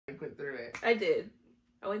I did.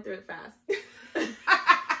 I went through it fast.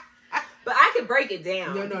 But I could break it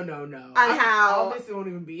down. No. On how... All this won't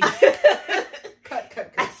even be...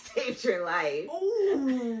 Cut. I saved your life.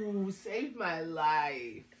 Ooh, saved my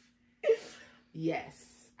life. Yes.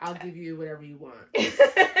 I'll give you whatever you want.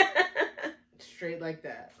 Straight like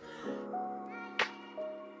that.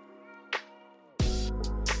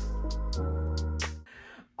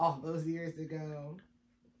 All those years ago.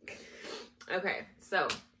 Okay, so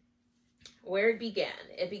where it began.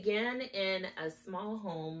 It began in a small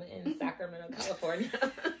home in Sacramento, California.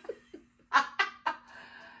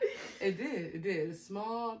 It did. A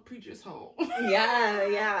small preacher's home.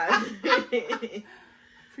 Yeah.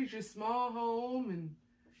 Preacher's small home in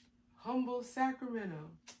humble Sacramento.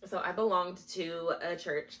 So I belonged to a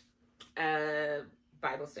church, a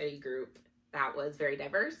Bible study group that was very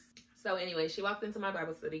diverse. So anyway, she walked into my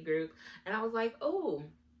Bible study group and I was like, oh,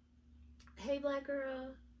 hey, Black girl.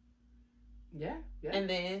 Yeah. And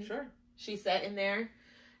then sure. She sat in there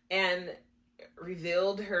and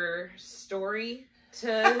revealed her story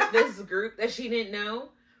to this group that she didn't know,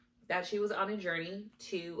 that she was on a journey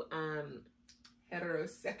to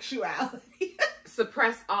heterosexuality.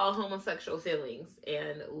 Suppress all homosexual feelings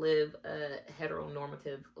and live a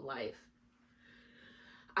heteronormative life.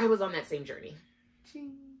 I was on that same journey.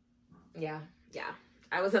 Ching. Yeah.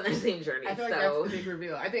 I was on that same journey. I feel like that's the big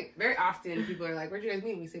reveal. I think very often people are like, where'd you guys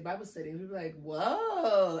meet? We say Bible study. And people are like,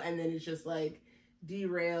 whoa. And then it's just like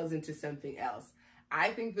derails into something else.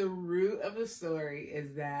 I think the root of the story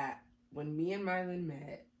is that when me and Marlon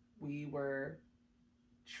met, we were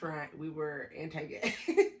anti-gay.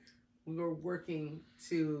 We were working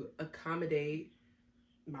to accommodate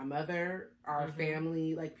my mother, our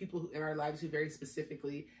family, like people in our lives who very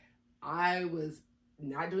specifically, I was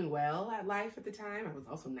not doing well at life at the time. I was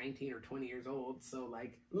also 19 or 20 years old. So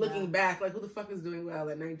like looking back, like who the fuck is doing well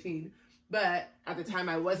at 19? But at the time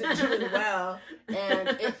I wasn't doing well. And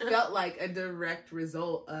it felt like a direct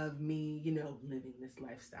result of me, you know, living this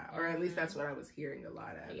lifestyle. Or at least that's what I was hearing a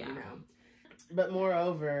lot of, you know. But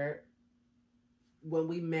moreover, when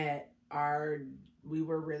we met, we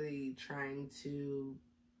were really trying to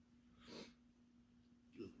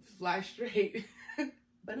fly straight.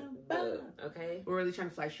 Okay. We're really trying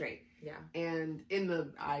to fly straight. Yeah. And in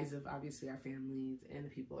the eyes of obviously our families and the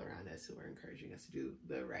people around us who were encouraging us to do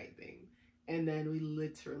the right thing. And then we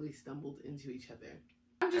literally stumbled into each other.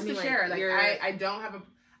 I'm just a sharer. Like I don't have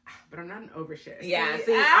but I'm not an overshare. Yeah.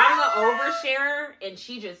 See, I'm the oversharer and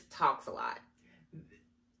she just talks a lot.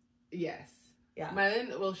 Yes. Yeah.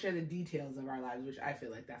 Marlon will share the details of our lives, which I feel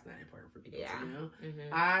like that's not important for people to know.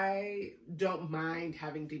 I don't mind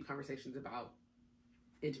having deep conversations about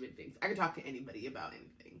intimate things. I can talk to anybody about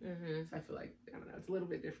anything. So I feel like, I don't know, it's a little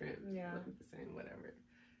bit different. Yeah. The same, whatever.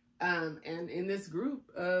 And in this group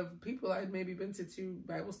of people, I'd maybe been to 2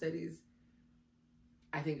 Bible studies.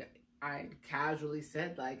 I think I casually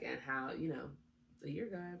said like, and how, you know, a year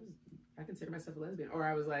ago I consider myself a lesbian. Or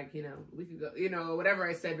I was like, you know, we could go, you know, whatever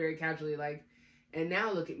I said very casually, like, and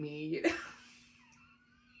now look at me, you know.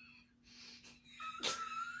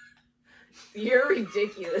 You're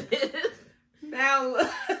ridiculous. Now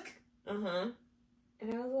look.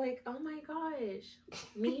 And I was like, oh my gosh,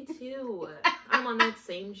 me too. I'm on that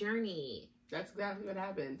same journey. That's exactly what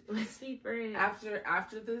happened. Let's be friends.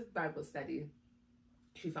 After the Bible study,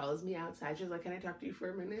 she follows me outside. She's like, can I talk to you for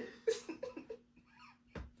a minute?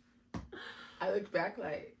 I looked back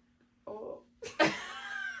like, oh.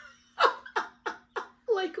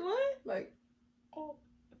 Like what? Like, oh.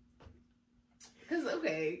 Because,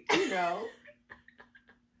 okay, you know.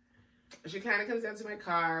 She kind of comes down to my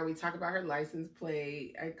car. We talk about her license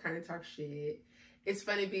plate. I kind of talk shit. It's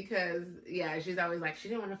funny because, yeah, she's always like, she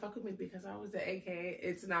didn't want to fuck with me because I was the AK.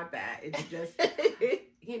 It's not that. It's just,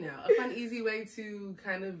 you know, a fun, easy way to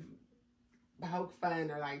kind of poke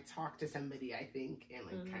fun or, like, talk to somebody, I think, and,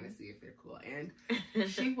 like, kind of see if they're cool. And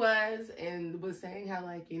she was saying how,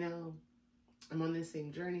 like, you know, I'm on this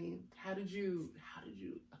same journey. How did you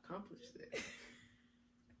accomplish this?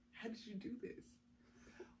 How did you do this?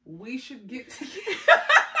 We should get together.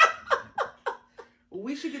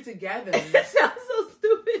 We should get together. It sounds so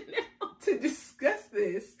stupid now. To discuss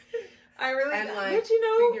this. I really, and like, but you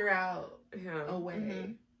know, figure out a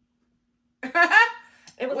way.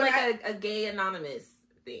 It was like a gay anonymous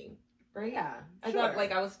thing, right? Yeah. I thought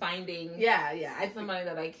like I was finding somebody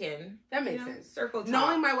that I can. That makes sense. Circle talk.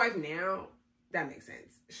 Knowing my wife now, that makes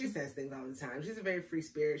sense. She says things all the time. She's a very free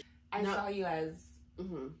spirit. I saw you as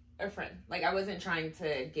a friend. Like, I wasn't trying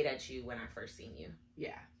to get at you when I first seen you.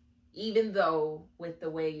 Yeah. Even though with the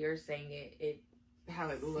way you're saying it how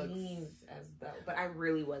it looks seems as though, but I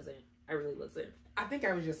really wasn't. I think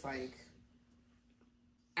I was just like,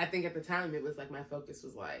 I think at the time it was like my focus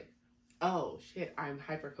was like, oh shit, I'm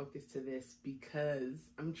hyper focused to this because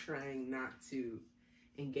I'm trying not to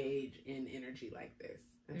engage in energy like this.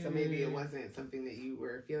 And so maybe it wasn't something that you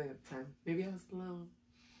were feeling at the time. Maybe I was alone.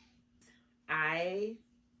 I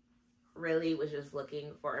really was just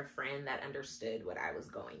looking for a friend that understood what I was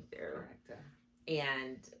going through. Correct.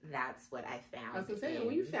 And that's what I found. I was gonna say,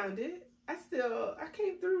 when you found it, I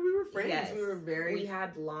came through. We were friends. Yes, We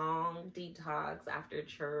had long deep talks after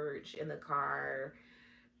church in the car.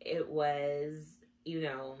 It was, you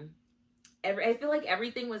know, I feel like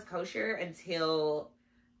everything was kosher until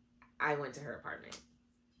I went to her apartment.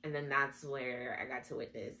 And then that's where I got to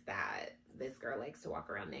witness that this girl likes to walk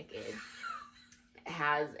around naked.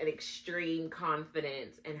 Has an extreme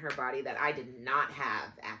confidence in her body that I did not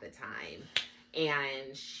have at the time.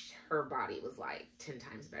 And her body was like 10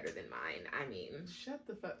 times better than mine. I mean, shut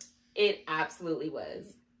the fuck. It absolutely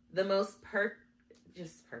was the most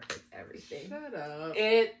just perfect everything. Shut up.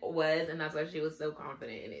 It was, and that's why she was so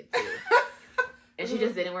confident in it too. And she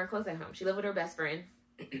just didn't wear clothes at home. She lived with her best friend.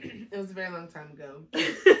 It was a very long time ago.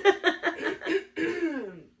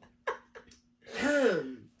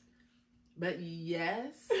 But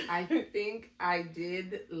yes, I think I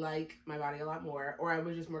did like my body a lot more, or I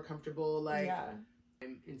was just more comfortable. Like,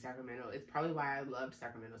 in Sacramento, it's probably why I loved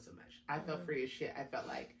Sacramento so much. I felt free as shit. I felt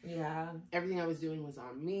like everything I was doing was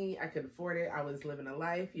on me. I could afford it. I was living a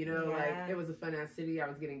life, you know, like it was a fun ass city. I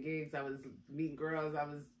was getting gigs. I was meeting girls.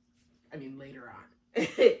 Later on.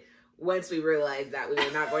 Once we realized that we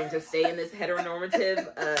were not going to stay in this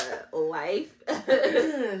heteronormative life,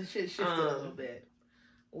 shit shifted a little bit.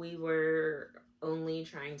 We were only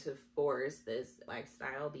trying to force this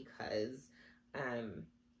lifestyle because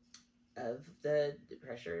of the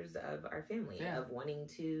pressures of our family, of wanting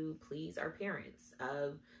to please our parents,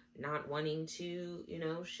 of not wanting to, you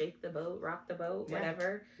know, shake the boat, rock the boat,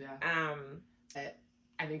 whatever. Yeah.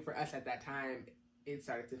 I think for us at that time, it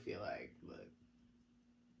started to feel like, look,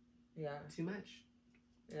 too much.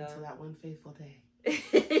 Yeah. Until that one faithful day.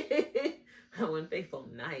 That one faithful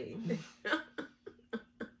night.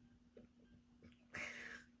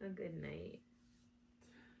 A good night.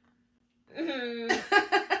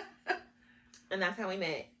 And that's how we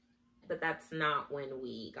met. But that's not when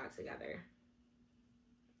we got together.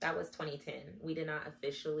 That was 2010. We did not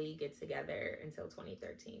officially get together until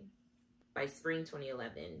 2013. By spring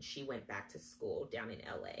 2011, she went back to school down in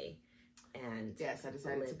LA. And yes, I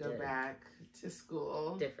decided to go back to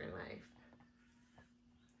school. Different life.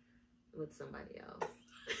 With somebody else.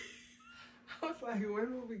 I was like, where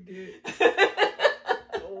will we get?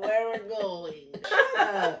 Where we're going?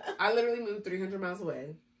 I literally moved 300 miles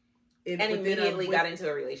away. And immediately got into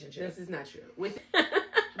a relationship. This is not true.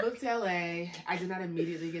 Moved to LA. I did not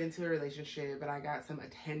immediately get into a relationship, but I got some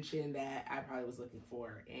attention that I probably was looking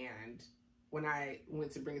for. And when I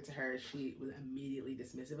went to bring it to her, she was immediately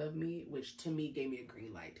dismissive of me, which to me gave me a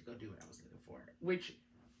green light to go do what I was looking for. Which,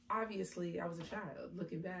 obviously, I was a child.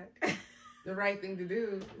 Looking back, the right thing to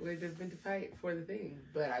do would have been to fight for the thing.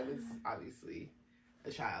 But I was obviously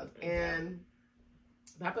a child. And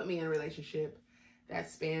that put me in a relationship that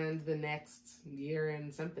spanned the next year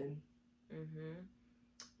and something.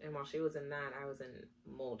 And while she was in that, I was in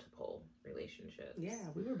multiple relationships. Yeah,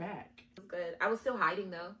 we were back. It was good. I was still hiding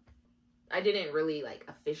though. I didn't really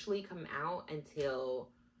officially come out until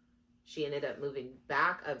she ended up moving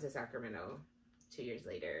back up to Sacramento 2 years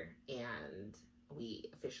later, and we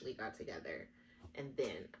officially got together. And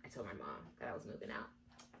then I told my mom that I was moving out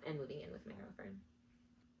and moving in with my girlfriend.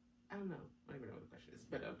 I don't know. I don't even know what the question is,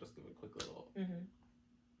 but I'll just give a quick little.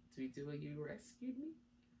 Do we do a you rescued me?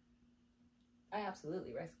 I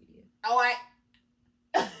absolutely rescued you. Oh,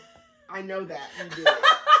 I know that you did it.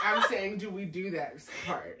 I'm saying, do we do that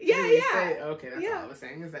part? Yeah. Okay, that's all I was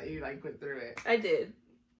saying, is that you went through it. I did.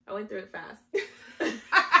 I went through it fast.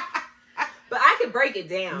 But I could break it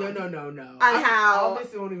down. No. On how all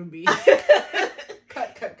this won't even be.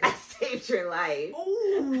 Cut. I saved your life.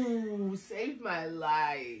 Ooh, saved my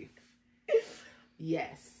life.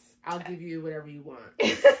 Yes. I'll give you whatever you want.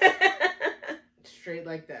 Straight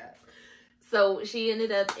like that. So she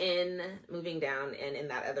ended up moving down, and in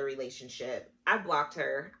that other relationship, I blocked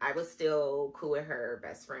her. I was still cool with her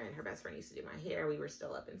best friend. Her best friend used to do my hair. We were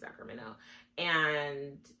still up in Sacramento.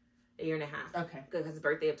 And a year and a half. Okay. Because the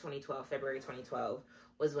birthday of 2012, February 2012,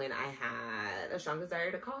 was when I had a strong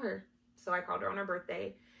desire to call her. So I called her on her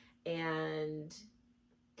birthday and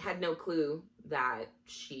had no clue that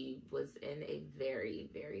she was in a very,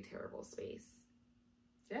 very terrible space.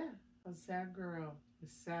 Yeah. A sad girl. A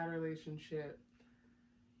sad relationship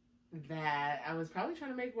that I was probably trying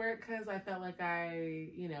to make work because I felt like I,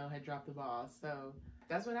 had dropped the ball. So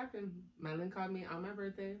that's what happened. Mylin called me on my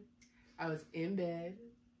birthday. I was in bed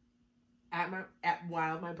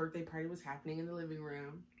while my birthday party was happening in the living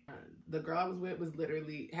room. The girl I was with was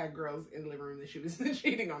literally had girls in the living room that she was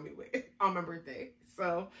cheating on me with on my birthday.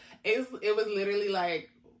 So it was literally like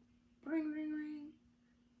ring ring ring.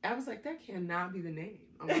 I was like, that cannot be the name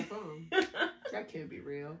on my phone. That can't be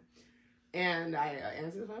real. And I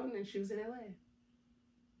answered the phone and she was in LA.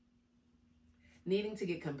 Needing to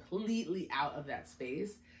get completely out of that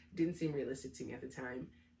space didn't seem realistic to me at the time.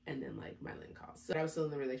 And then like Mylin calls. So I was still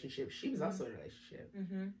in the relationship. She was also in a relationship.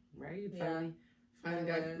 Right? Yeah. Finally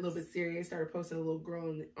got a little bit serious. Started posting a little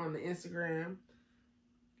girl on the Instagram.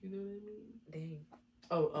 You know what I mean? Dang.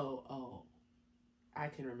 Oh. I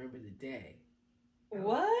can remember the day.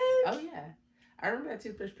 What? Oh yeah. I remember that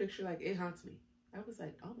toothbrush picture like it haunts me. I was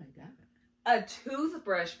like, oh my God. A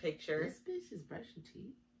toothbrush picture? This bitch is brushing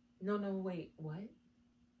teeth. No, wait. What?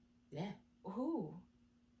 Yeah. Who?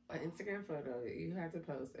 An Instagram photo that you had to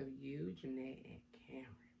post of you, Janae, and Cameron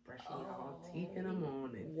brushing y'all teeth in the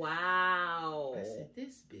morning. Wow. I said,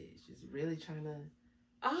 this bitch is really trying to,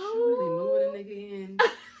 oh, really moving a nigga in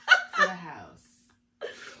to the house.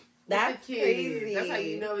 That's crazy. That's how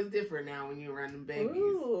you know it's different now when you're around them babies.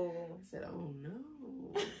 Ooh. I said, oh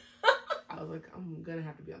no. I was like, I'm gonna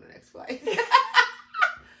have to be on the next flight.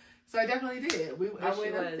 So I definitely did. I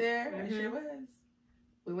went up there. I sure was.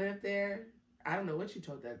 We went up there. I don't know what you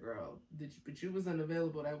told that girl, but you was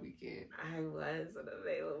unavailable that weekend. I was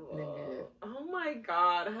unavailable. Nigga. Oh my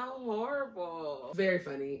God, how horrible. Very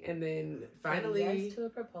funny. And then finally... yes to a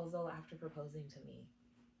proposal after proposing to me.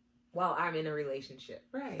 While I'm in a relationship.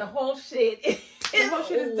 Right. The whole shit is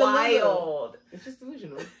wild. wild. It's just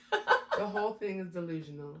delusional. The whole thing is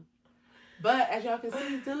delusional. But as y'all can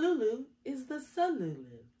see, Delulu is the Salulu.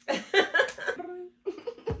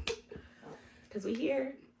 Because we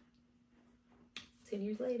here 10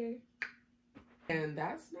 years later. And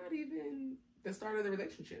that's not even the start of the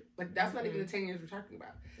relationship. Like, that's not even the 10 years we're talking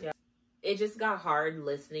about. Yeah. It just got hard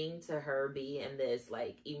listening to her be in this,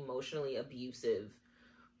 like, emotionally abusive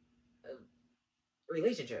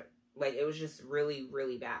relationship. Like, it was just really,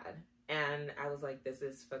 really bad. And I was like, this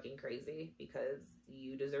is fucking crazy because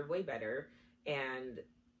you deserve way better. And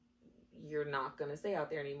you're not going to stay out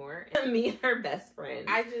there anymore. And me and her best friend.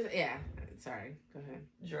 Sorry. Go ahead.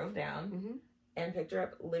 Drove down and picked her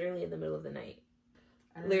up literally in the middle of the night.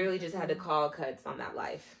 Literally just had to call cuts on that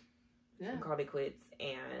life. Yeah. And called it quits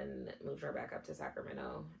and moved her back up to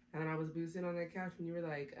Sacramento. And I was boosting on that couch and you were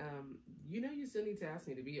like, you know you still need to ask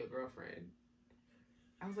me to be your girlfriend.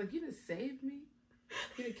 I was like, you done saved me?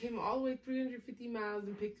 You done came all the way 350 miles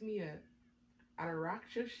and picked me up. I done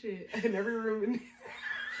rocked your shit in every room in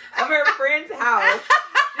of her friend's house.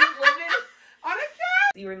 Just living on a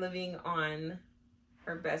couch. You were living on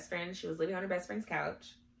her best friend. She was living on her best friend's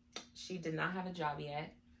couch. She did not have a job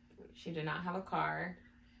yet. She did not have a car.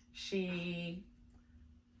 She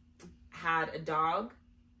had a dog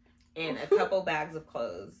and a couple bags of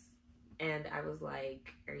clothes. And I was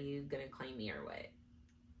like, are you going to claim me or what?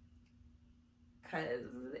 Because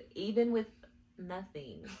even with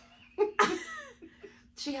nothing,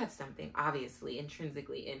 she had something, obviously,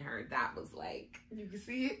 intrinsically in her that was like... You could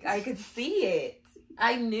see it? I could see it.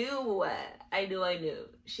 I knew.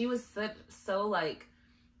 She was so like,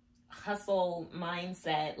 hustle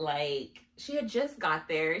mindset. Like, she had just got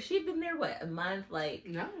there. She had been there, what, a month? Like...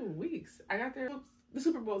 No, weeks. I got there... The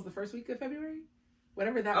Super Bowl is the first week of February?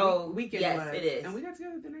 Whatever that weekend was. Yes, it is. And we got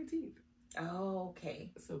together the 19th. Oh, okay.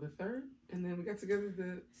 So the 3rd, and then we got together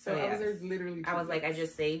I was there literally 2 I was weeks. like, I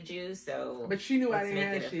just saved you, so... But she knew I didn't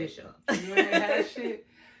have shit. Official. She knew I didn't have shit.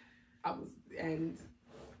 I was,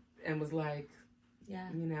 and was like, yeah,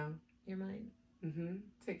 you know. You're mine.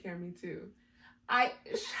 Take care of me too. I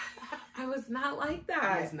was not like that.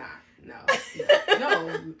 I was not. No,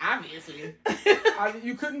 obviously.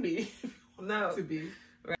 You couldn't be. No. To be.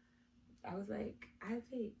 Right. I was like, I have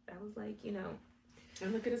faith. I was like, you know.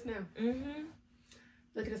 And look at us now.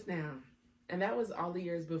 Look at us now. And that was all the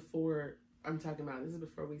years before, I'm talking about, this is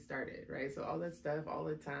before we started, right? So all that stuff, all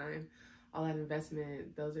the time, all that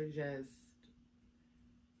investment, those are just,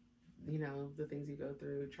 you know, the things you go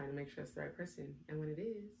through trying to make sure it's the right person. And when it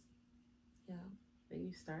is, yeah, then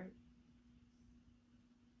you start.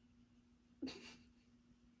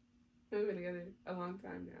 We've been together a long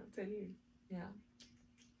time now, 10 years. Yeah.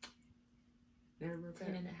 Never broke up.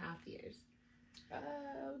 10 and a half years.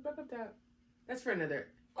 We broke up that. That's for another.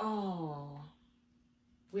 Oh.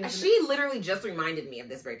 She literally just reminded me of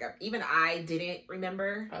this breakup. Even I didn't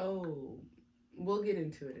remember. Oh. We'll get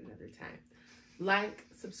into it another time. Like,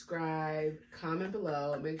 subscribe, comment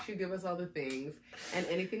below. Make sure you give us all the things and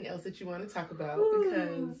anything else that you want to talk about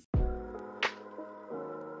because